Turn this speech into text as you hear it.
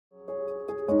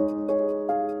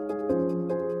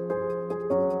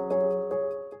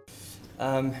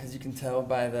As you can tell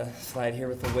by the slide here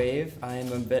with the wave, I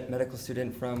am a medical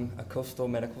student from a coastal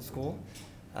medical school.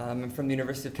 I'm from the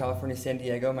University of California, San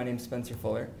Diego. My name is Spencer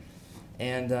Fuller.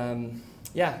 And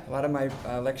yeah, a lot of my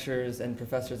lecturers and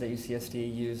professors at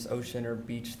UCSD use ocean or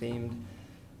beach-themed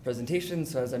presentations,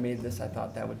 so as I made this, I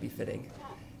thought that would be fitting.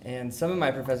 And some of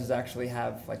my professors actually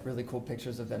have like really cool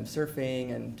pictures of them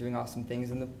surfing and doing awesome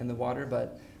things in the water,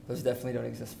 but those definitely don't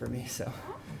exist for me, so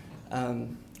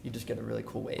you just get a really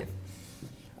cool wave.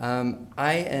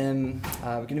 I am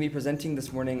going to be presenting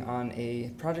this morning on a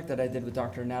project that I did with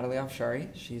Dr. Natalie Afshari.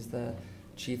 She's the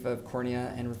chief of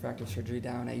cornea and refractive surgery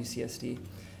down at UCSD.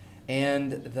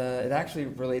 And it actually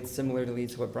relates similarly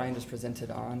to what Brian just presented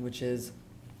on, which is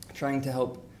trying to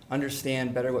help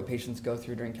understand better what patients go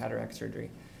through during cataract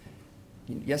surgery.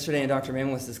 Yesterday in Dr.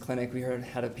 Mamlis's clinic, we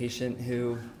had a patient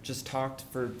who just talked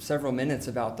for several minutes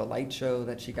about the light show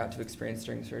that she got to experience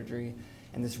during surgery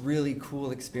and this really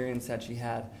cool experience that she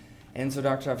had. And so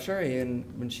Dr. Afshari,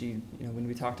 when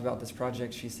we talked about this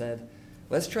project, she said,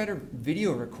 let's try to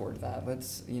video record that.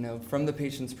 Let's, from the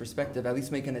patient's perspective, at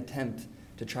least make an attempt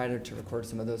to try to record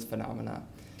some of those phenomena.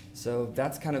 So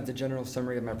that's kind of the general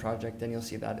summary of my project, and you'll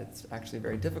see that it's actually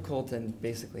very difficult and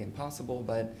basically impossible,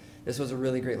 but this was a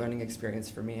really great learning experience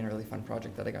for me and a really fun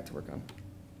project that I got to work on.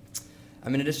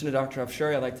 In addition to Dr.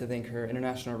 Afshari, I'd like to thank her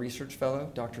international research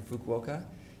fellow, Dr. Fukuoka.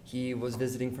 He was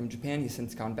visiting from Japan. He's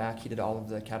since gone back. He did all of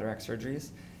the cataract surgeries.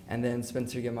 And then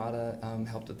Spencer Yamada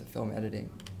helped with the film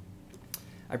editing.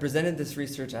 I presented this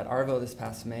research at ARVO this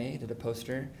past May, did a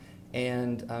poster,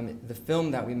 and the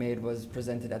film that we made was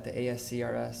presented at the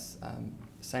ASCRS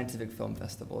Scientific Film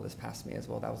Festival this past May as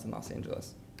well. That was in Los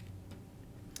Angeles.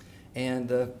 And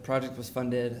the project was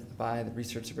funded by the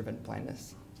Research to Prevent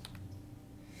Blindness.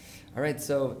 All right,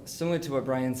 so similar to what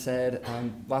Brian said,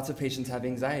 lots of patients have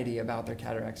anxiety about their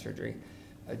cataract surgery.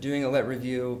 Doing a LET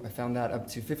review, I found that up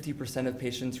to 50% of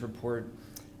patients report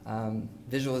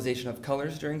visualization of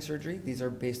colors during surgery. These are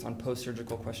based on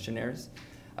post-surgical questionnaires.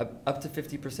 Up to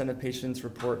 50% of patients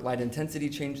report light intensity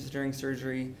changes during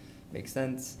surgery. Makes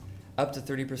sense. Up to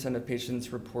 30% of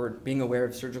patients report being aware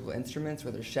of surgical instruments,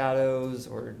 whether shadows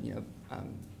or,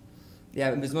 yeah,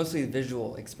 it was mostly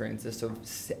visual experiences, so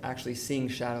actually seeing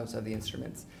shadows of the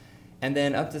instruments. And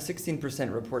then up to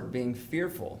 16% report being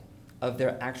fearful of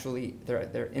their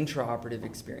intraoperative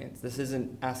experience. This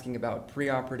isn't asking about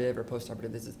preoperative or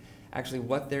postoperative. This is actually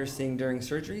what they're seeing during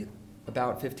surgery.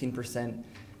 About 15%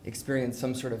 experience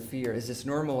some sort of fear. Is this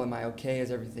normal? Am I okay? Is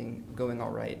everything going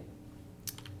all right?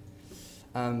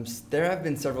 There have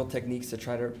been several techniques to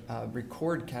try to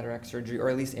record cataract surgery, or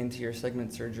at least anterior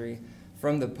segment surgery,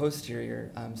 from the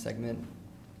posterior segment.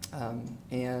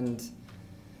 And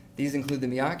these include the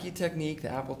Miyake technique, the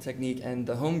Apple technique, and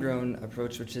the homegrown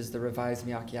approach, which is the revised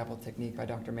Miyake-Apple technique by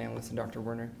Dr. Mamlis and Dr.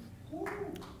 Werner.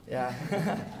 Yeah.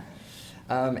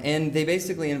 And they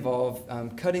basically involve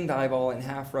cutting the eyeball in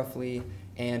half roughly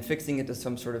and fixing it to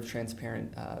some sort of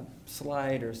transparent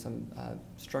slide or some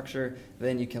structure.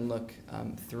 Then you can look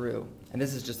through. And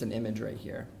this is just an image right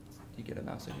here. You get a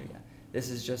mouse over here? Yeah. This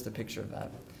is just a picture of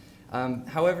that.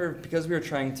 However, because we were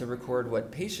trying to record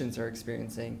what patients are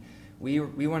experiencing,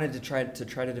 we wanted to try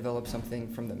to develop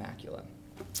something from the macula,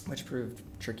 which proved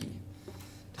tricky,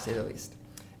 to say the least.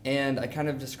 And I kind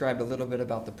of described a little bit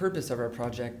about the purpose of our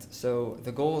project. So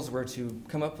the goals were to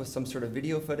come up with some sort of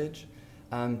video footage,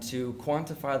 to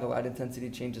quantify the light intensity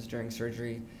changes during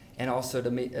surgery, and also to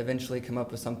eventually come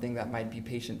up with something that might be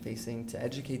patient-facing to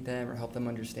educate them or help them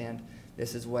understand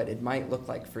this is what it might look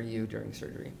like for you during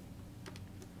surgery.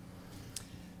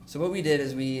 So what we did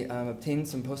is we obtained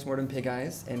some postmortem pig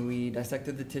eyes, and we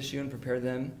dissected the tissue and prepared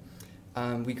them.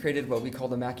 We created what we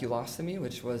called a maculostomy,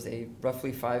 which was a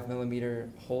roughly 5 millimeter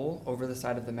hole over the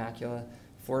side of the macula,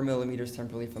 4 millimeters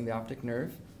temporally from the optic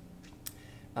nerve.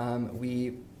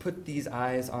 We put these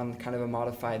eyes on kind of a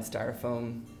modified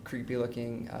styrofoam,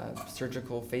 creepy-looking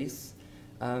surgical face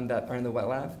that are in the wet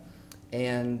lab.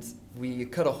 And we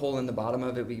cut a hole in the bottom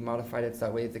of it. We modified it so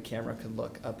that way the camera could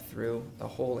look up through a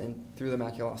hole through the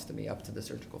maculostomy up to the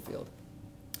surgical field.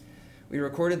 We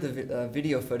recorded the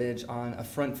video footage on a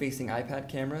front-facing iPad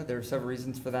camera. There were several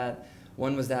reasons for that.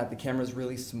 One was that the camera is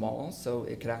really small, so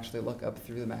it could actually look up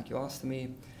through the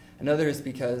maculostomy. Another is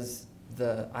because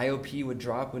the IOP would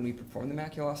drop when we performed the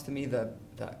maculostomy. The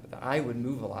eye would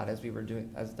move a lot as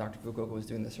Dr. Fukuoka was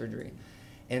doing the surgery.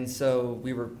 And so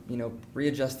we were,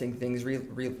 readjusting things,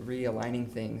 realigning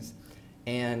things,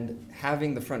 and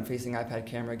having the front-facing iPad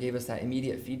camera gave us that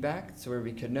immediate feedback, so where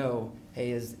we could know,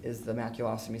 hey, is the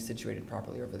maculostomy situated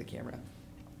properly over the camera?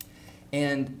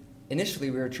 And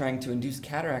initially, we were trying to induce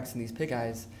cataracts in these pig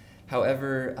eyes.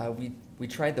 However, we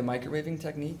tried the microwaving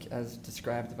technique as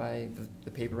described by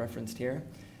the paper referenced here.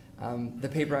 The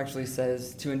paper actually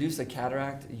says to induce a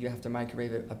cataract, you have to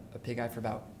microwave a pig eye for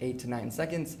about 8 to 9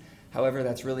 seconds. However,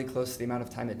 that's really close to the amount of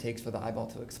time it takes for the eyeball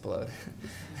to explode.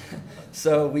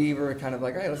 So we were kind of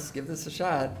like, all right, let's give this a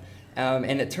shot.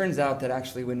 And it turns out that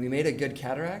actually when we made a good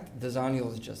cataract, the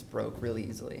zonules just broke really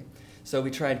easily. So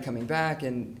we tried coming back,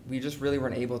 and we just really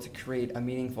weren't able to create a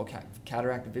meaningful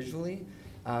cataract visually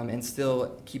and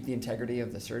still keep the integrity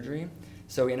of the surgery.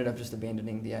 So we ended up just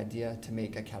abandoning the idea to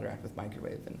make a cataract with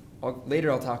microwave. And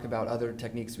later I'll talk about other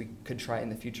techniques we could try in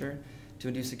the future to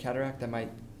induce a cataract that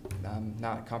might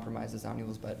not compromise the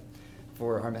zonules, but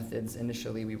for our methods,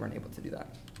 initially we weren't able to do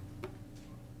that.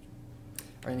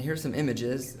 All right, and here's some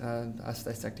images, us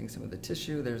dissecting some of the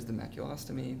tissue. There's the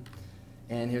maculostomy.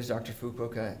 And here's Dr.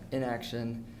 Fukuoka in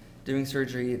action, doing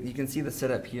surgery. You can see the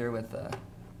setup here with,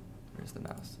 where's the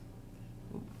mouse?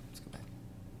 Ooh, let's go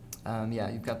back. Yeah,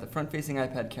 you've got the front-facing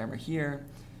iPad camera here,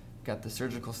 got the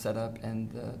surgical setup, and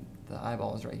the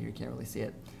eyeball is right here. You can't really see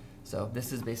it. So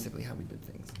this is basically how we did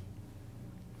things.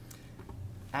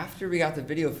 After we got the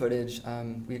video footage,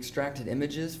 we extracted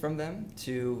images from them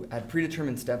at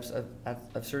predetermined steps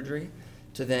of surgery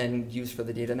to then use for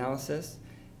the data analysis.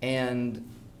 And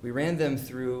we ran them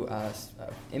through an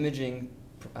imaging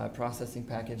processing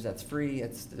package that's free.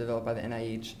 It's developed by the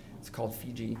NIH. It's called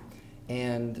Fiji.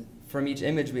 And from each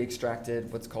image, we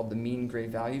extracted what's called the mean gray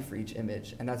value for each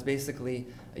image. And that's basically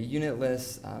a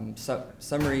unitless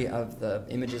summary of the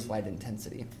image's light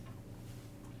intensity.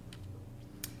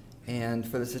 And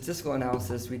for the statistical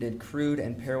analysis, we did crude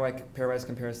and pairwise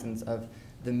comparisons of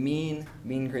the mean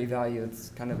gray value. It's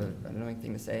kind of an annoying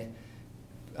thing to say.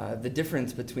 The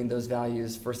difference between those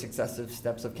values for successive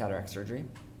steps of cataract surgery.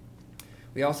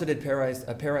 We also did a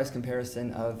pairwise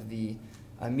comparison of the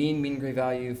mean gray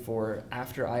value for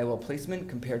after IOL placement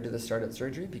compared to the start of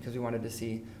surgery, because we wanted to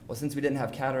see, well, since we didn't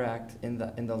have cataract in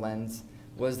the lens,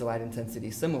 was the light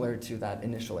intensity similar to that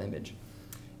initial image?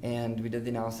 And we did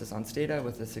the analysis on Stata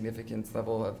with a significance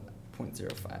level of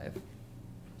 0.05. All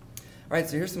right,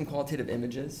 so here's some qualitative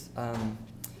images.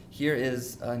 Here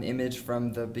is an image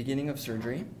from the beginning of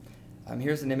surgery.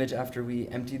 Here's an image after we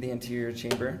emptied the anterior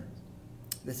chamber.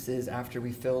 This is after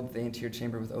we filled the anterior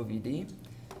chamber with OVD.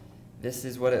 This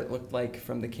is what it looked like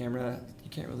from the camera.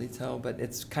 You can't really tell, but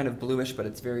it's kind of bluish, but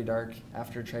it's very dark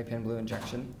after trypan blue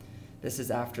injection. This is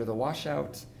after the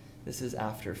washout. This is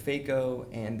after phaco,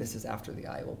 and this is after the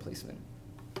IOL placement.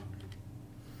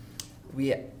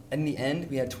 In the end,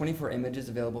 we had 24 images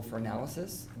available for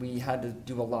analysis. We had to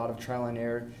do a lot of trial and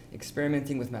error,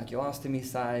 experimenting with maculostomy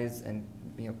size and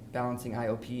balancing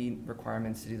IOP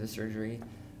requirements to do the surgery.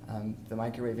 The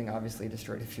microwaving obviously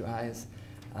destroyed a few eyes.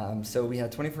 So we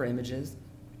had 24 images,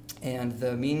 and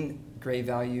the mean gray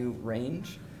value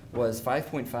range was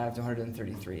 5.5 to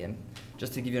 133. And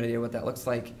just to give you an idea what that looks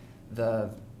like,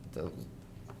 the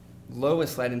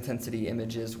lowest light intensity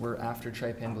images were after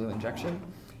trypan blue injection,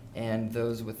 and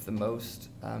those with the most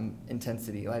light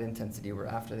intensity were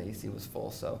after the AC was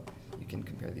full, so you can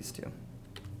compare these two.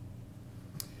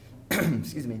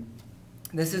 Excuse me.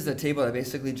 This is a table that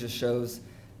basically just shows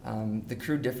the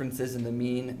crude differences in the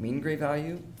mean gray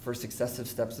value for successive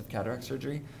steps of cataract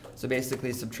surgery. So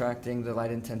basically subtracting the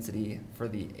light intensity for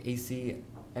the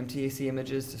empty AC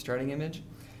images to starting image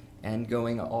and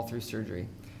going all through surgery.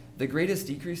 The greatest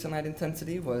decrease in light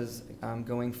intensity was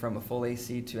going from a full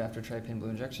AC to after trypan blue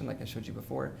injection, like I showed you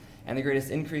before. And the greatest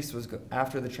increase was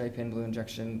after the trypan blue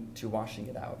injection to washing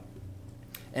it out.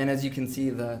 And as you can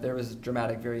see, there was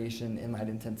dramatic variation in light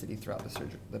intensity throughout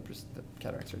the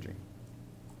cataract surgery.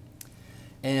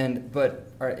 But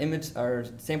our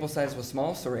sample size was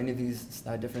small, so were any of these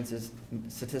differences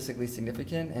statistically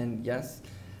significant? And yes,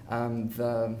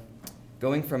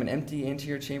 going from an empty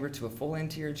anterior chamber to a full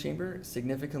anterior chamber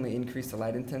significantly increased the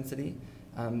light intensity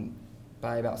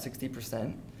by about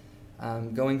 60%.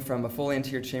 Going from a full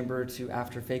anterior chamber to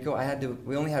after phaco,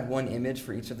 we only had one image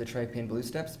for each of the trypan blue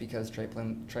steps because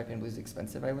trypan blue is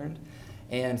expensive, I learned.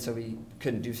 And so we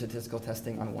couldn't do statistical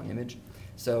testing on one image.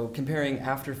 So comparing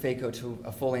after phaco to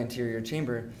a full anterior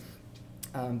chamber,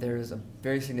 there is a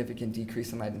very significant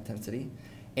decrease in light intensity.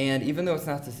 And even though it's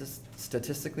not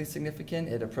statistically significant,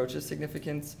 it approaches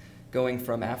significance going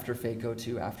from after phaco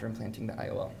to after implanting the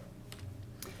IOL.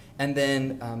 And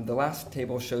then the last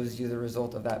table shows you the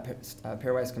result of that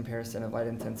pairwise comparison of light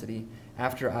intensity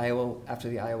after the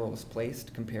IOL was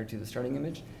placed compared to the starting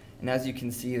image. And as you can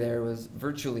see, there was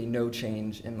virtually no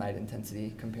change in light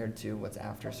intensity compared to what's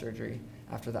after surgery,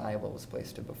 after the IOL was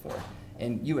placed to before.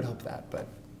 And you would hope that, but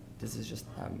this is just,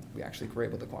 we actually were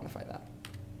able to quantify that.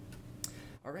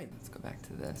 All right, let's go back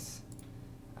to this.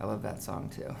 I love that song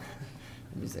too.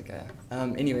 The music,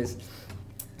 anyways,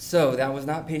 so that was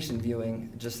not patient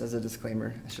viewing, just as a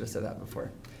disclaimer. I should have said that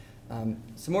before.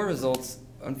 Some more results.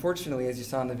 Unfortunately, as you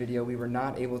saw in the video, we were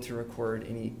not able to record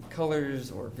any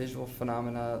colors or visual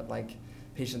phenomena like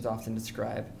patients often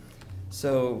describe.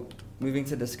 So moving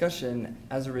to discussion,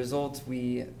 as a result,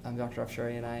 we, Dr.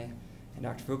 Afshari and I, and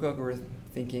Dr. Fukuoka were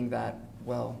thinking that,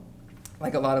 well,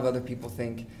 like a lot of other people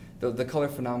think, the color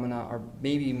phenomena are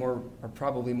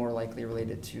probably more likely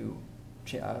related to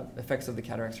effects of the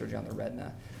cataract surgery on the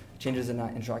retina. Changes in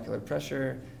intraocular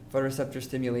pressure, photoreceptor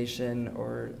stimulation,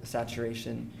 or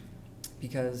saturation,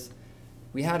 because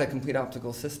we had a complete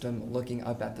optical system looking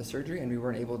up at the surgery and we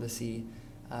weren't able to see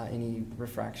any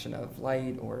refraction of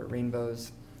light or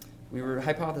rainbows. We were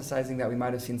hypothesizing that we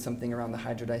might have seen something around the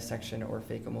hydrodissection or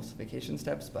phacoemulsification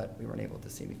steps, but we weren't able to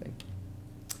see anything.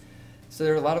 So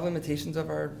there are a lot of limitations of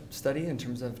our study in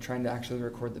terms of trying to actually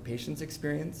record the patient's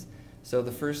experience. So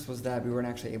the first was that we weren't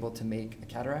actually able to make a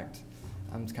cataract.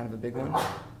 It's kind of a big one.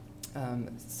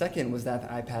 Second was that the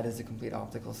iPad is a complete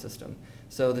optical system.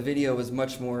 So the video was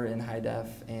much more in high def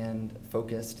and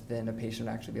focused than a patient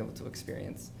would actually be able to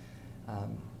experience.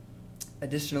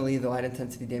 Additionally, the light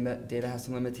intensity data has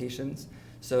some limitations.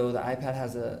 So the iPad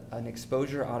has an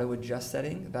exposure auto adjust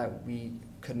setting that we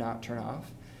could not turn off.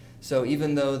 So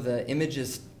even though the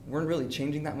images weren't really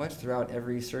changing that much throughout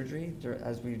every surgery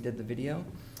as we did the video,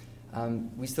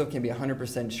 we still can't be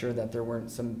 100% sure that there weren't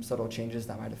some subtle changes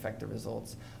that might affect the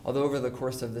results. Although over the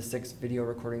course of the 6 video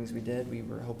recordings we did, we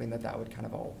were hoping that that would kind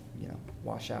of all,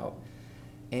 wash out.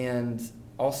 And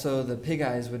also the pig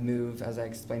eyes would move, as I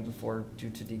explained before, due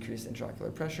to decreased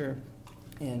intraocular pressure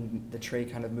and the tray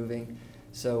kind of moving.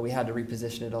 So we had to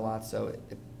reposition it a lot. So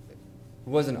it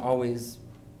wasn't always,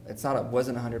 it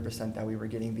wasn't 100% that we were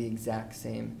getting the exact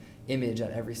same image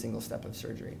at every single step of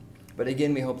surgery. But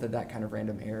again, we hope that that kind of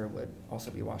random error would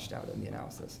also be washed out in the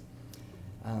analysis.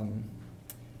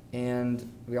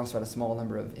 And we also had a small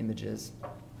number of images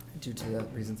due to the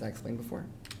reasons I explained before.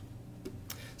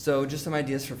 So just some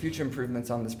ideas for future improvements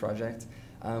on this project.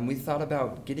 We thought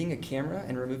about getting a camera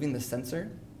and removing the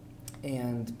sensor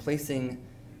and placing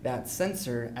that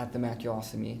sensor at the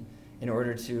maculostomy in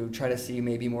order to try to see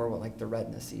maybe more what like the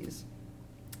retina sees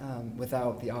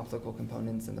without the optical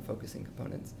components and the focusing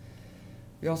components.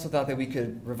 We also thought that we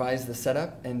could revise the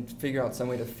setup and figure out some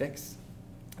way to fix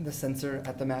the sensor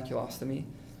at the maculostomy.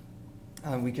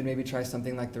 We could maybe try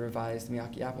something like the revised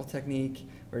Miyake-Apple technique,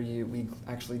 where we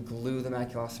actually glue the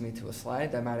maculostomy to a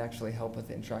slide. That might actually help with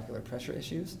the intraocular pressure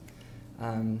issues.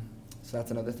 So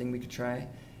that's another thing we could try.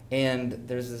 And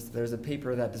there's a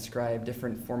paper that described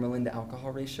different formalin to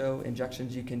alcohol ratio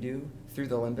injections you can do through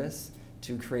the limbus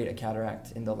to create a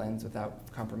cataract in the lens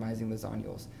without compromising the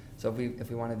zonules. So if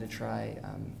we wanted to try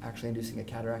actually inducing a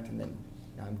cataract and then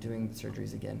doing the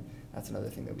surgeries again, that's another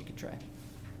thing that we could try.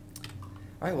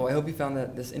 All right, well, I hope you found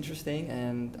this interesting,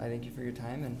 and I thank you for your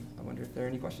time, and I wonder if there are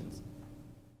any questions.